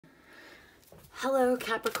Hello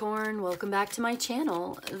Capricorn, welcome back to my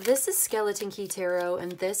channel. This is Skeleton Key Tarot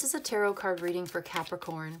and this is a tarot card reading for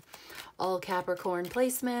Capricorn. All Capricorn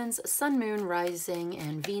placements, Sun, Moon, Rising,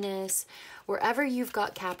 and Venus. Wherever you've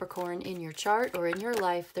got Capricorn in your chart or in your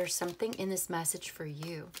life, there's something in this message for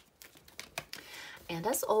you. And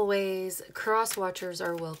as always, cross watchers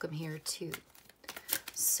are welcome here too.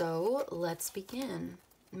 So let's begin.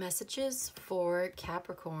 Messages for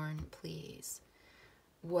Capricorn, please.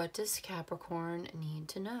 What does Capricorn need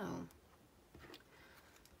to know?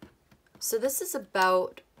 So this is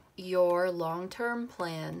about your long-term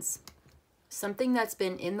plans, something that's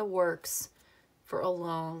been in the works for a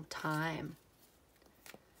long time.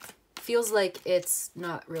 Feels like it's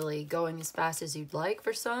not really going as fast as you'd like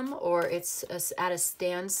for some, or it's at a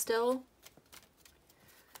standstill,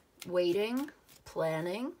 waiting,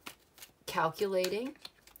 planning, calculating,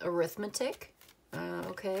 arithmetic,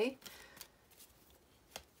 okay.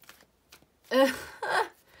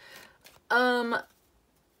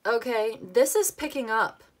 Okay, this is picking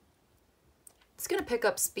up. It's gonna pick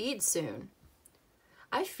up speed soon.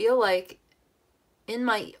 I feel like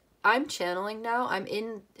I'm channeling now. I'm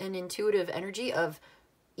in an intuitive energy of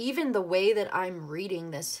even the way that I'm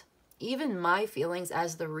reading this, even my feelings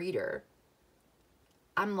as the reader.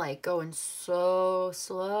 I'm like going so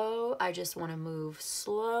slow. I just want to move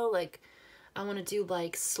slow. Like I want to do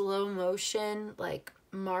like slow motion, like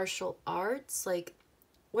martial arts. Like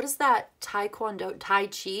what is that? Taekwondo, Tai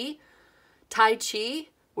Chi,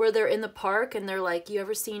 where they're in the park and they're like, you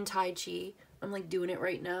ever seen Tai Chi? I'm like doing it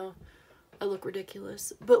right now. I look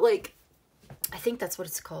ridiculous. But like, I think that's what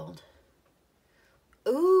it's called.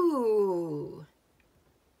 Ooh.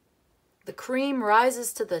 The cream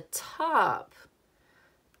rises to the top.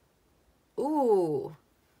 Ooh.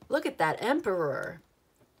 Look at that Emperor.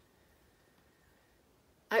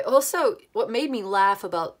 What made me laugh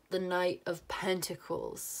about the Knight of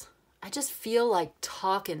Pentacles, I just feel like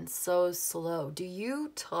talking so slow. Do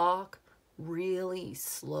you talk really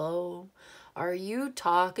slow? Are you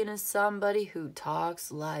talking to somebody who talks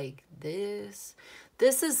like this?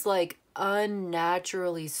 This is like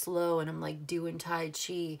unnaturally slow and I'm like doing Tai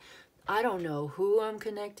Chi. I don't know who I'm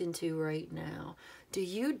connecting to right now. Do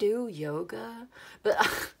you do yoga? But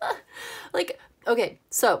like, okay,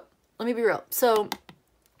 so let me be real. So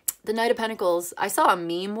the Knight of Pentacles, I saw a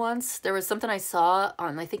meme once. There was something I saw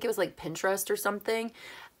on, I think it was like Pinterest or something.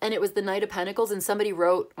 And it was the Knight of Pentacles and somebody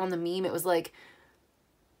wrote on the meme, it was like,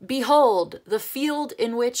 behold, the field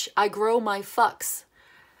in which I grow my fucks.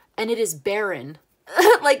 And it is barren.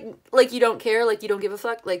 like you don't care, like you don't give a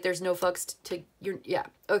fuck. Like there's no fucks yeah.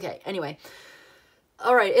 Okay, anyway.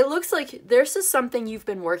 All right, it looks like this is something you've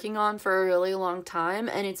been working on for a really long time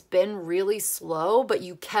and it's been really slow, but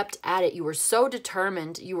you kept at it. You were so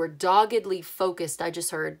determined. You were doggedly focused. I just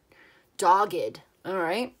heard dogged, all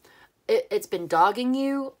right? It's been dogging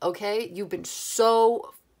you, okay? You've been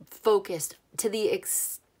so focused to the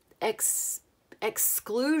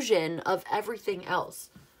exclusion of everything else.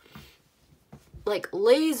 Like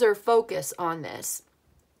laser focus on this.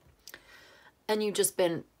 And you've just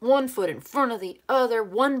been one foot in front of the other,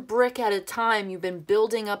 one brick at a time. You've been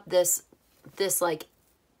building up this like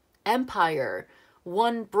empire,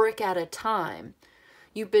 one brick at a time.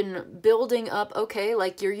 You've been building up, okay,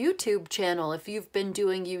 like your YouTube channel. If you've been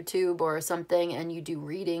doing YouTube or something and you do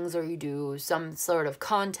readings or you do some sort of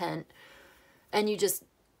content and you just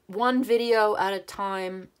one video at a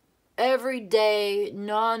time, every day,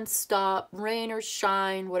 non-stop, rain or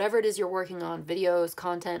shine, whatever it is you're working on, videos,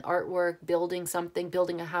 content, artwork, building something,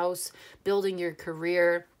 building a house, building your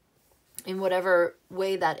career, in whatever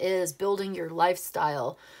way that is, building your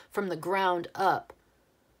lifestyle from the ground up.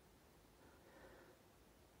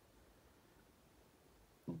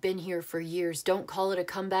 Been here for years. Don't call it a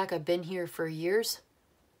comeback. I've been here for years.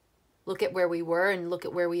 Look at where we were and look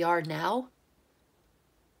at where we are now.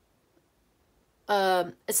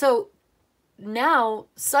 So now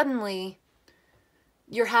suddenly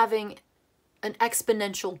you're having an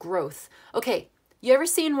exponential growth. Okay, you ever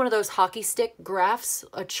seen one of those hockey stick graphs,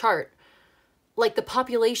 a chart, like the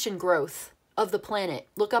population growth of the planet?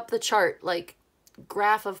 Look up the chart, like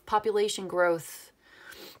graph of population growth,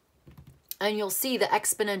 and you'll see the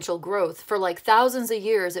exponential growth for like thousands of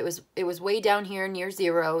years. It was way down here near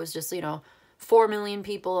zero. It was just, 4 million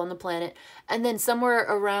people on the planet. And then somewhere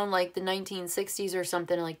around like the 1960s or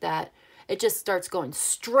something like that, it just starts going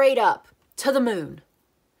straight up to the moon,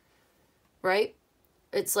 right?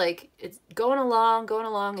 It's like, it's going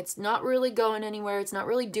along. It's not really going anywhere. It's not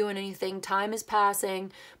really doing anything. Time is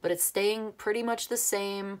passing, but it's staying pretty much the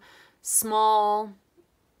same, small,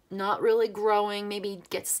 not really growing, maybe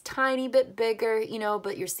gets tiny bit bigger, you know,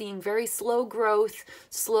 but you're seeing very slow growth,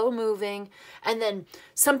 slow moving, and then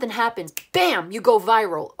something happens, bam, you go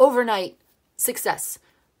viral, overnight success,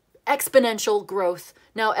 exponential growth.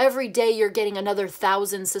 Now every day you're getting another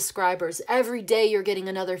 1,000 subscribers, every day you're getting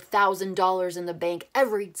another $1,000 in the bank,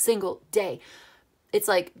 every single day. It's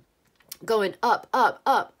like going up, up,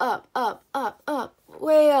 up, up, up, up, up,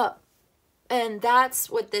 way up. And that's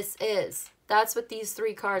what this is. That's what these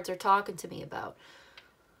 3 cards are talking to me about.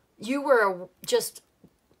 You were just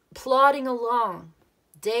plodding along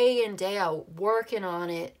day in, day out, working on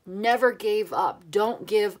it, never gave up. Don't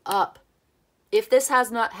give up. If this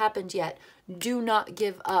has not happened yet, do not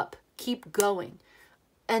give up. Keep going.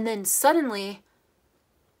 And then suddenly,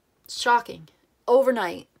 shocking,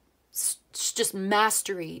 overnight, just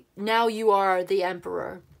mastery. Now you are the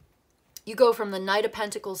emperor. You go from the Knight of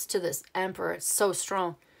Pentacles to this Emperor. It's so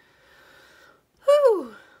strong.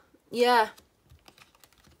 Whew. Yeah.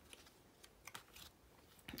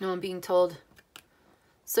 No, I'm being told.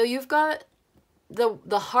 So you've got the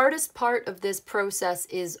hardest part of this process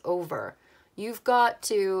is over. You've got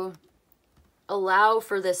to allow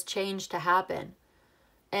for this change to happen.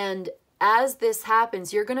 And as this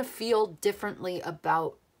happens, you're going to feel differently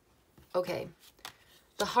about, okay,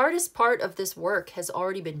 the hardest part of this work has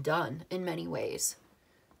already been done in many ways.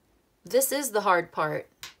 This is the hard part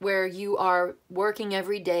where you are working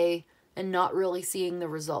every day and not really seeing the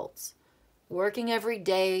results. Working every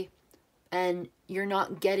day and you're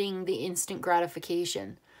not getting the instant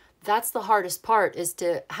gratification. That's the hardest part, is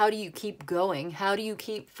to how do you keep going? How do you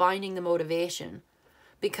keep finding the motivation?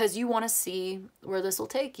 Because you want to see where this will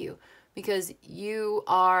take you. Because you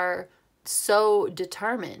are so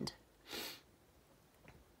determined.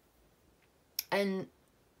 And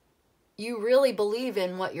you really believe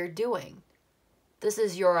in what you're doing. This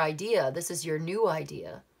is your idea. This is your new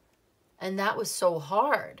idea. And that was so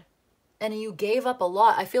hard. And you gave up a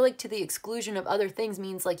lot. I feel like to the exclusion of other things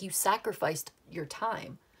means like you sacrificed your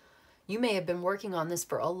time. You may have been working on this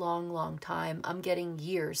for a long, long time. I'm getting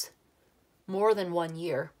years. More than 1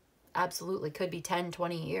 year. Absolutely. Could be 10,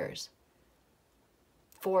 20 years.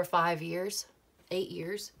 4 or 5 years. 8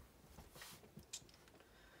 years.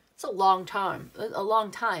 It's a long time, a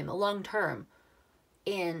long term.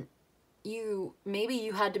 And maybe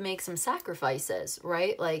you had to make some sacrifices,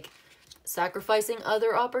 right? Like sacrificing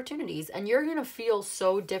other opportunities. And you're going to feel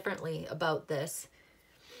so differently about this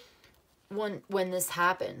when this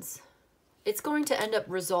happens. It's going to end up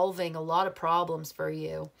resolving a lot of problems for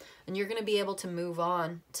you. And you're going to be able to move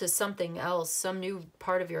on to something else, some new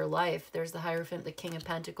part of your life. There's the Hierophant, the King of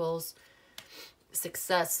Pentacles.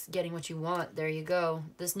 Success, getting what you want. There you go.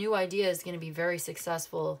 This new idea is going to be very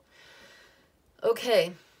successful.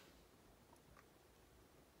 Okay.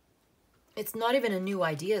 It's not even a new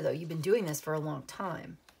idea, though. You've been doing this for a long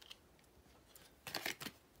time.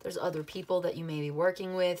 There's other people that you may be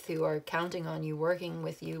working with who are counting on you, working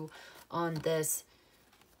with you on this,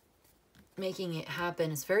 making it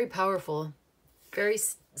happen. It's very powerful. Very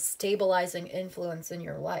stabilizing influence in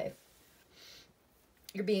your life.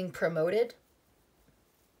 You're being promoted.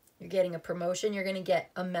 You're getting a promotion. You're going to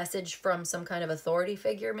get a message from some kind of authority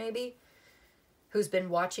figure, maybe, who's been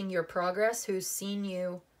watching your progress, who's seen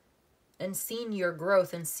you and seen your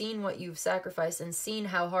growth and seen what you've sacrificed and seen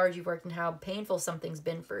how hard you've worked and how painful something's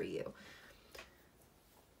been for you.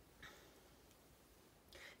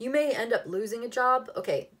 You may end up losing a job.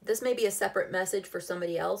 Okay, this may be a separate message for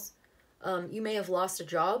somebody else. You may have lost a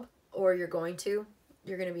job, or you're going to.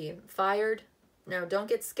 You're going to be fired. Now, don't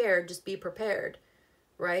get scared. Just be prepared.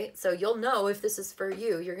 Right? So you'll know if this is for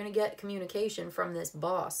you. You're going to get communication from this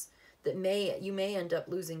boss that you may end up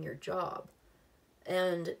losing your job.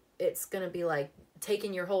 And it's going to be like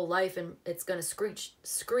taking your whole life and it's going to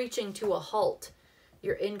screeching to a halt.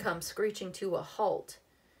 Your income screeching to a halt.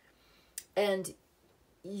 And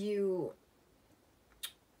you've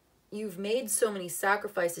made so many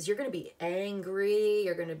sacrifices. You're going to be angry.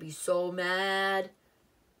 You're going to be so mad.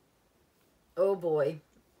 Oh boy.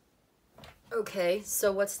 Okay,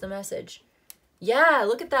 so what's the message? Yeah,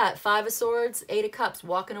 look at that. 5 of Swords, 8 of Cups.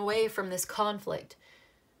 Walking away from this conflict.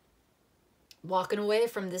 Walking away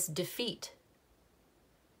from this defeat.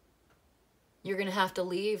 You're going to have to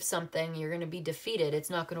leave something. You're going to be defeated. It's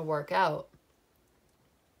not going to work out.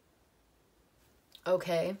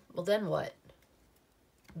 Okay, well then what?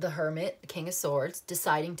 The Hermit, the King of Swords,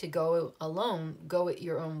 deciding to go alone. Go it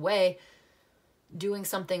your own way. Doing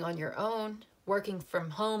something on your own. Working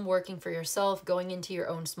from home, working for yourself, going into your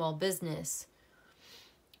own small business.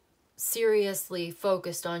 Seriously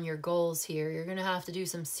focused on your goals here. You're going to have to do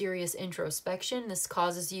some serious introspection. This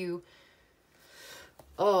causes you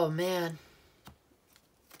Oh, man.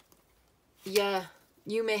 Yeah,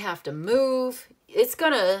 you may have to move. It's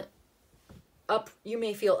gonna you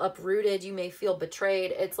may feel uprooted. You may feel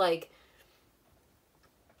betrayed. It's like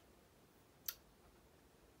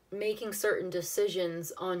making certain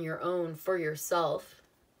decisions on your own for yourself.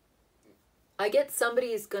 I get somebody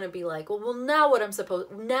is going to be like, well, now what am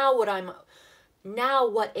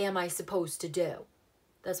I supposed to do?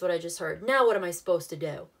 That's what I just heard. Now what am I supposed to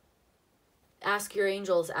do? Ask your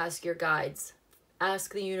angels, ask your guides,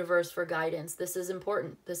 ask the universe for guidance. This is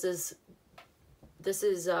important. This is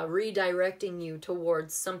redirecting you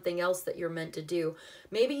towards something else that you're meant to do.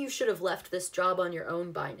 Maybe you should have left this job on your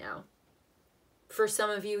own by now. For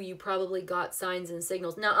some of you, you probably got signs and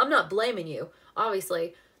signals. Now, I'm not blaming you.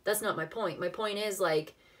 Obviously, that's not my point. My point is,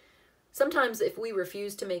 like, sometimes if we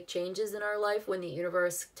refuse to make changes in our life when the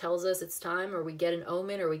universe tells us it's time, or we get an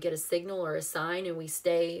omen, or we get a signal or a sign, and we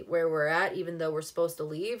stay where we're at even though we're supposed to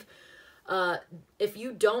leave, if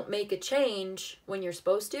you don't make a change when you're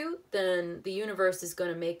supposed to, then the universe is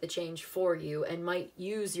going to make the change for you and might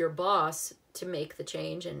use your boss to make the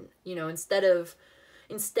change. And, you know, instead of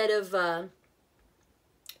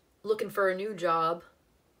looking for a new job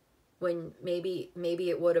when maybe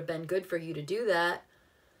it would have been good for you to do that,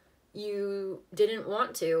 you didn't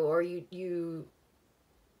want to, or you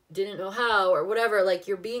didn't know how, or whatever. Like,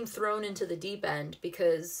 you're being thrown into the deep end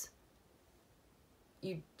because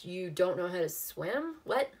you don't know how to swim?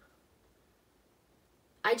 What?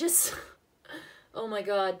 Oh my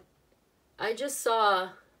God. I just saw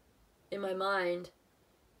in my mind,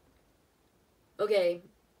 okay,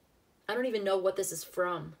 I don't even know what this is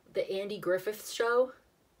from. The Andy Griffith Show.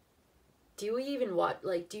 Do you even watch,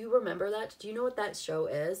 like, do you remember that? Do you know what that show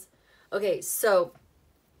is? Okay, so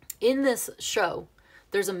in this show,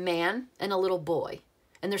 there's a man and a little boy,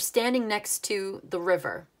 and they're standing next to the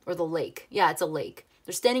river or the lake. Yeah, it's a lake.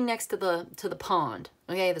 They're standing next to the pond,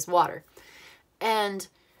 okay, this water. And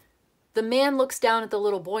the man looks down at the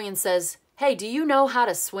little boy and says, "Hey, do you know how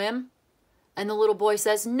to swim?" And the little boy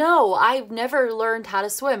says, "No, I've never learned how to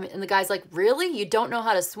swim." And the guy's like, "Really? You don't know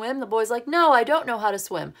how to swim?" The boy's like, "No, I don't know how to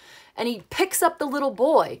swim." And he picks up the little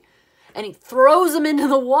boy and he throws him into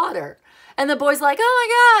the water. And the boy's like,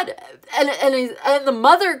 "Oh my God." And the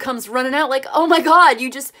mother comes running out like, "Oh my God,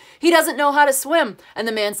 he doesn't know how to swim." And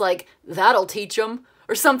the man's like, "That'll teach him,"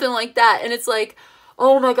 or something like that. And it's like,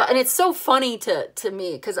 oh my God. And it's so funny to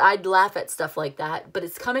me because I'd laugh at stuff like that. But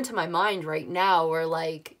it's coming to my mind right now where,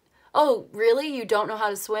 like, oh, really? You don't know how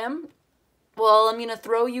to swim? Well, I'm going to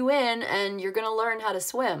throw you in and you're going to learn how to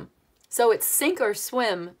swim. So it's sink or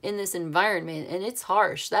swim in this environment, and it's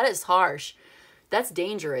harsh. That is harsh. That's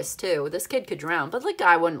dangerous too. This kid could drown, but the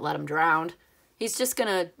guy wouldn't let him drown. He's just going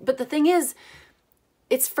to, but the thing is,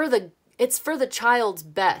 it's for the child's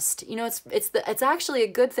best. You know, it's actually a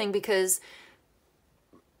good thing, because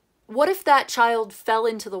what if that child fell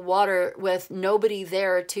into the water with nobody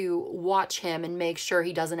there to watch him and make sure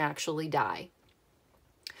he doesn't actually die?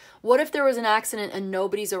 What if there was an accident and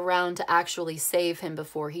nobody's around to actually save him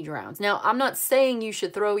before he drowns? Now, I'm not saying you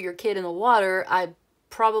should throw your kid in the water.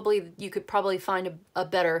 You could probably find a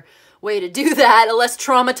better way to do that, a less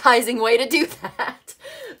traumatizing way to do that.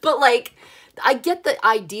 But, like, I get the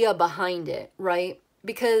idea behind it, right?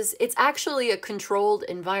 Because it's actually a controlled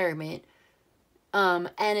environment. And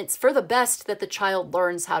it's for the best that the child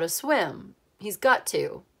learns how to swim. He's got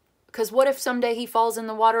to. Because what if someday he falls in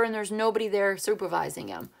the water and there's nobody there supervising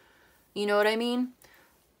him? You know what I mean?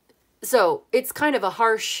 So it's kind of a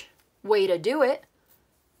harsh way to do it.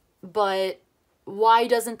 But why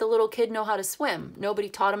doesn't the little kid know how to swim? Nobody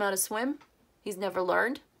taught him how to swim? He's never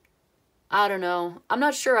learned? I don't know. I'm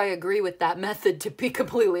not sure I agree with that method, to be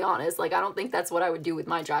completely honest. Like, I don't think that's what I would do with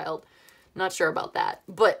my child. Not sure about that.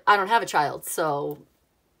 But I don't have a child, so,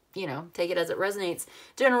 you know, take it as it resonates.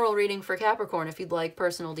 General reading for Capricorn. If you'd like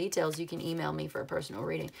personal details, you can email me for a personal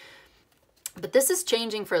reading. But this is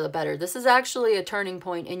changing for the better. This is actually a turning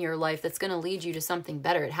point in your life that's going to lead you to something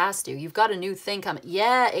better. It has to. You've got a new thing coming.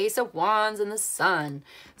 Yeah, Ace of Wands and the Sun.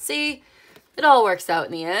 See, it all works out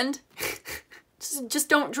in the end. just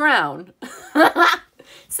don't drown.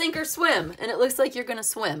 Sink or swim. And it looks like you're going to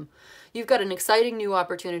swim. You've got an exciting new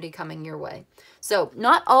opportunity coming your way. So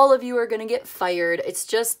not all of you are going to get fired. It's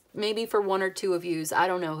just maybe for one or two of yous. I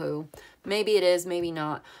don't know who. Maybe it is, maybe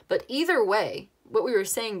not. But either way, what we were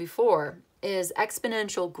saying before is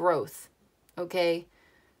exponential growth, okay?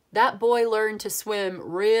 That boy learned to swim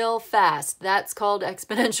real fast. That's called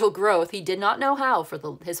exponential growth. He did not know how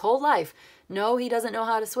for his whole life. No, he doesn't know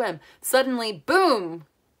how to swim. Suddenly, boom,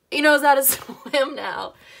 he knows how to swim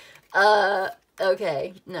now.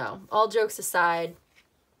 Okay, no, all jokes aside,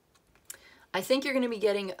 I think you're going to be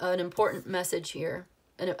getting an important message here,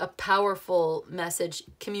 a powerful message,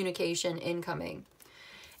 communication incoming.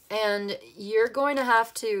 And you're going to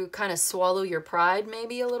have to kind of swallow your pride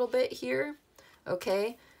maybe a little bit here,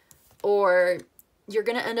 okay? Or you're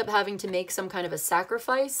going to end up having to make some kind of a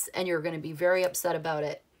sacrifice, and you're going to be very upset about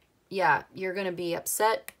it. Yeah, you're going to be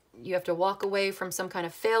upset. You have to walk away from some kind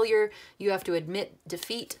of failure. You have to admit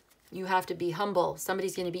defeat. You have to be humble.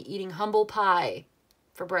 Somebody's going to be eating humble pie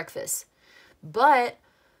for breakfast. But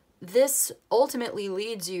this ultimately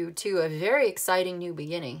leads you to a very exciting new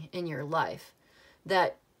beginning in your life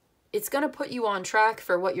that it's going to put you on track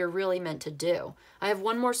for what you're really meant to do. I have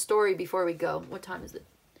one more story before we go. What time is it?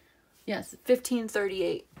 Yes,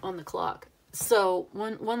 15:38 on the clock. So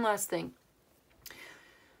one last thing.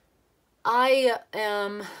 I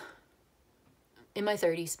am in my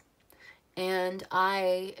 30s, and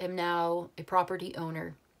I am now a property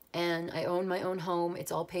owner, and I own my own home.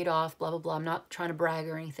 It's all paid off, blah, blah, blah. I'm not trying to brag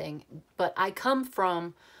or anything, but I come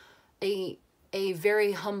from a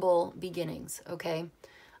very humble beginnings, okay?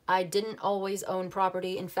 I didn't always own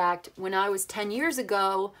property. In fact, when I was 10 years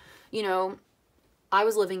ago, you know, I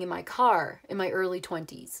was living in my car in my early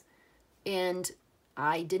 20s, and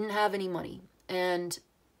I didn't have any money. And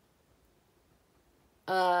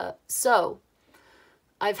so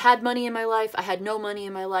I've had money in my life. I had no money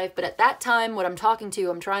in my life. But at that time, what I'm talking to,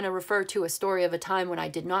 I'm trying to refer to a story of a time when I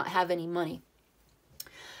did not have any money.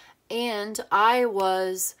 And I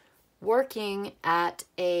was working at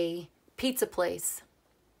a pizza place,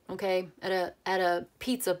 okay, at a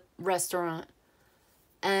pizza restaurant.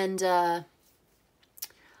 And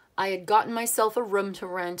I had gotten myself a room to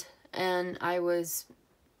rent, and I was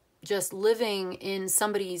just living in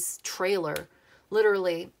somebody's trailer,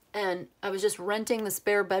 literally. And I was just renting the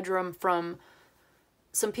spare bedroom from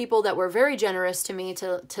some people that were very generous to me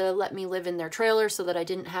to let me live in their trailer so that I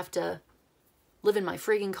didn't have to live in my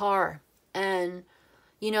friggin' car. And,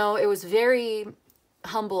 you know, it was very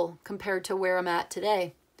humble compared to where I'm at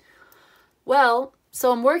today. Well,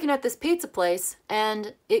 so I'm working at this pizza place,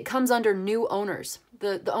 and it comes under new owners.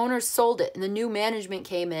 The owners sold it, and the new management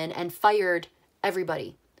came in and fired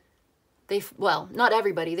everybody. Well, not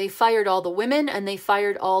everybody. They fired all the women, and they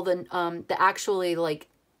fired all the actually, like,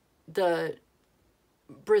 the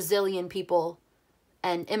Brazilian people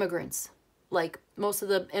and immigrants. Like, most of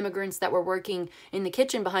the immigrants that were working in the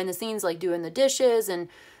kitchen behind the scenes, like doing the dishes and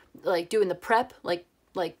like doing the prep, like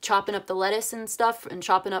chopping up the lettuce and stuff and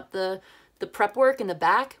chopping up the prep work in the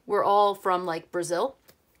back, were all from like Brazil.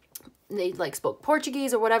 They like spoke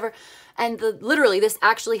Portuguese or whatever. And literally this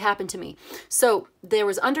actually happened to me. So there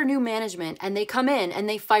was under new management, and they come in and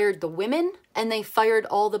they fired the women, and they fired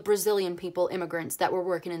all the Brazilian people, immigrants that were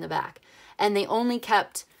working in the back. And they only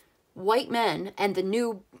kept white men and the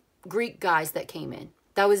new Greek guys that came in.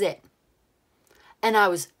 That was it. And I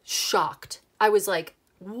was shocked. I was like,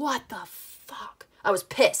 what the fuck? I was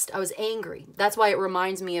pissed. I was angry. That's why it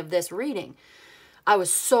reminds me of this reading. I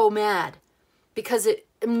was so mad because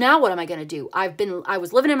now what am I going to do? I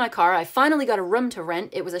was living in my car. I finally got a room to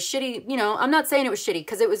rent. It was a shitty, you know, I'm not saying it was shitty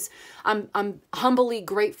because it was, I'm humbly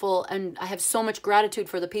grateful, and I have so much gratitude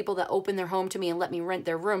for the people that opened their home to me and let me rent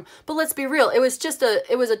their room. But let's be real. It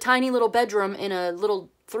was a tiny little bedroom in a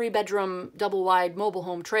little 3-bedroom double wide mobile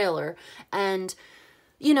home trailer. And,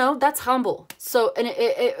 you know, that's humble. So, and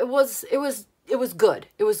it was good.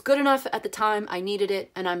 It was good enough at the time. I needed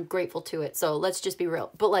it, and I'm grateful to it. So let's just be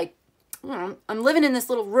real. But like, you know, I'm living in this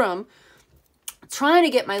little room trying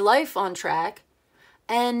to get my life on track,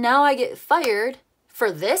 and now I get fired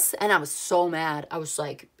for this, and I was so mad. I was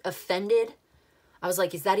like offended. I was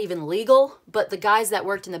like, is that even legal? But the guys that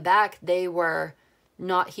worked in the back, they were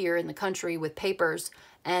not here in the country with papers,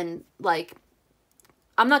 and like,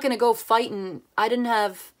 I'm not going to go fighting. I didn't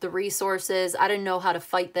have the resources. I didn't know how to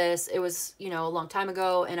fight this. It was, you know, a long time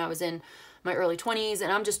ago, and I was in my early 20s,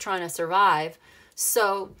 and I'm just trying to survive.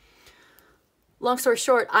 So long story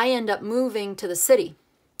short, I end up moving to the city.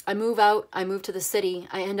 I move out, I move to the city,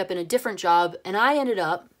 I end up in a different job, and I ended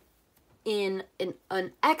up in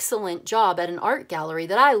an excellent job at an art gallery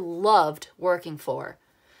that I loved working for.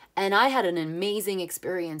 And I had an amazing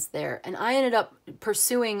experience there. And I ended up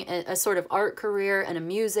pursuing a sort of art career and a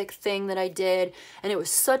music thing that I did. And it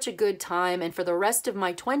was such a good time. And for the rest of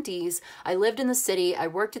my 20s, I lived in the city. I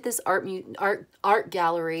worked at this art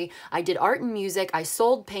gallery. I did art and music. I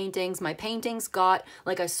sold paintings. My paintings got,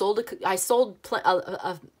 like, I sold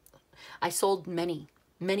many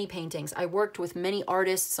paintings. I worked with many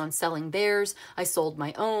artists on selling theirs. I sold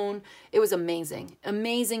my own. It was amazing.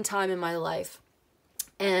 Amazing time in my life.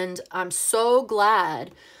 And I'm so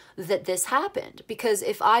glad that this happened, because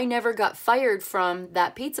if I never got fired from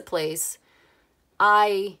that pizza place,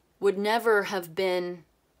 I would never have been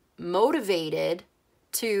motivated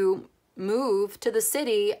to move to the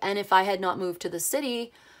city. And if I had not moved to the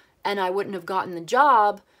city and I wouldn't have gotten the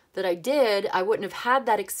job that I did, I wouldn't have had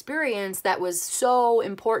that experience that was so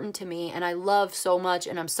important to me and I love so much,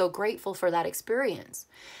 and I'm so grateful for that experience.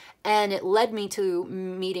 And it led me to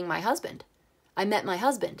meeting my husband. I met my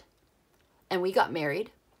husband and we got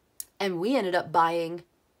married, and we ended up buying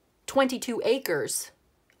 22 acres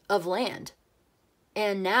of land.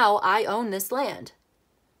 And now I own this land.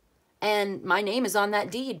 And my name is on that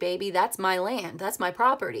deed, baby. That's my land. That's my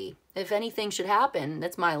property. If anything should happen,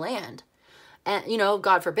 that's my land. And, you know,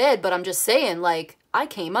 God forbid, but I'm just saying, like, I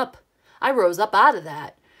rose up out of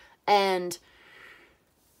that. And,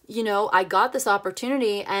 you know, I got this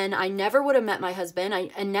opportunity, and I never would have met my husband.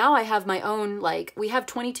 And now I have my own, like, we have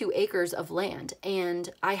 22 acres of land, and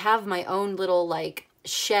I have my own little, like,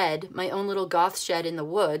 shed, my own little goth shed in the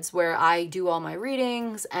woods where I do all my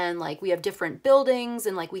readings, and like we have different buildings,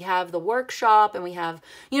 and like we have the workshop, and we have,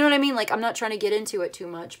 you know what I mean? Like, I'm not trying to get into it too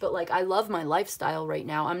much, but like I love my lifestyle right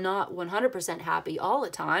now. I'm not 100% happy all the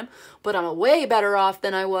time, but I'm way better off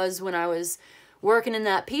than I was when I was working in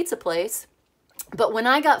that pizza place. But when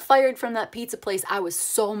I got fired from that pizza place, I was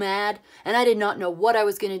so mad, and I did not know what I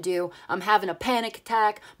was going to do. I'm having a panic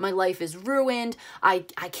attack. My life is ruined. I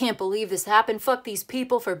can't believe this happened. Fuck these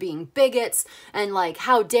people for being bigots, and like,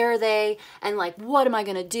 how dare they? And like, what am I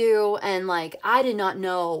going to do? And like, I did not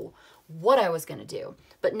know what I was going to do.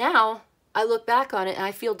 But now I look back on it and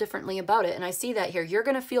I feel differently about it. And I see that here. You're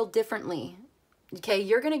going to feel differently. Okay,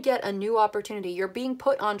 you're going to get a new opportunity. You're being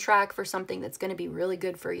put on track for something that's going to be really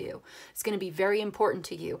good for you. It's going to be very important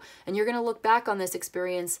to you. And you're going to look back on this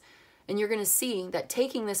experience and you're going to see that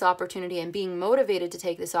taking this opportunity and being motivated to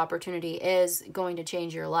take this opportunity is going to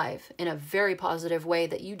change your life in a very positive way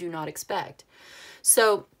that you do not expect.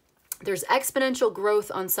 So there's exponential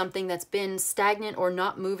growth on something that's been stagnant or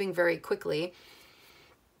not moving very quickly.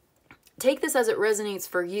 Take this as it resonates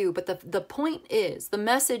for you, but the point is, the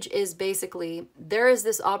message is basically, there is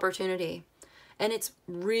this opportunity and it's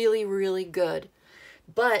really, really good,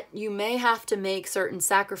 but you may have to make certain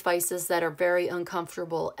sacrifices that are very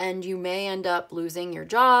uncomfortable, and you may end up losing your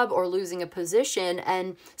job or losing a position,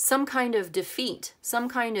 and some kind of defeat, some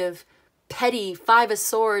kind of petty 5 of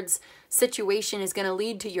Swords situation is going to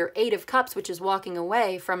lead to your 8 of Cups, which is walking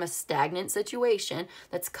away from a stagnant situation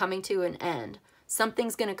that's coming to an end.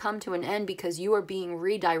 Something's going to come to an end because you are being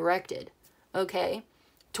redirected, okay,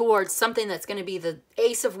 towards something that's going to be the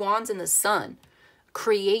Ace of Wands and the Sun.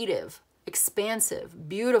 Creative, expansive,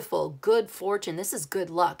 beautiful, good fortune. This is good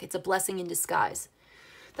luck. It's a blessing in disguise.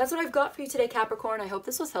 That's what I've got for you today, Capricorn. I hope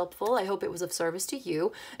this was helpful. I hope it was of service to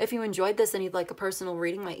you. If you enjoyed this and you'd like a personal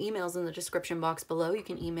reading, my email's in the description box below. You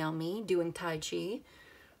can email me, doing Tai Chi.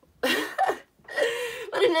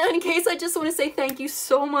 But in any case, I just want to say thank you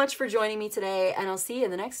so much for joining me today, and I'll see you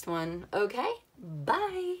in the next one. Okay?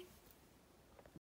 Bye.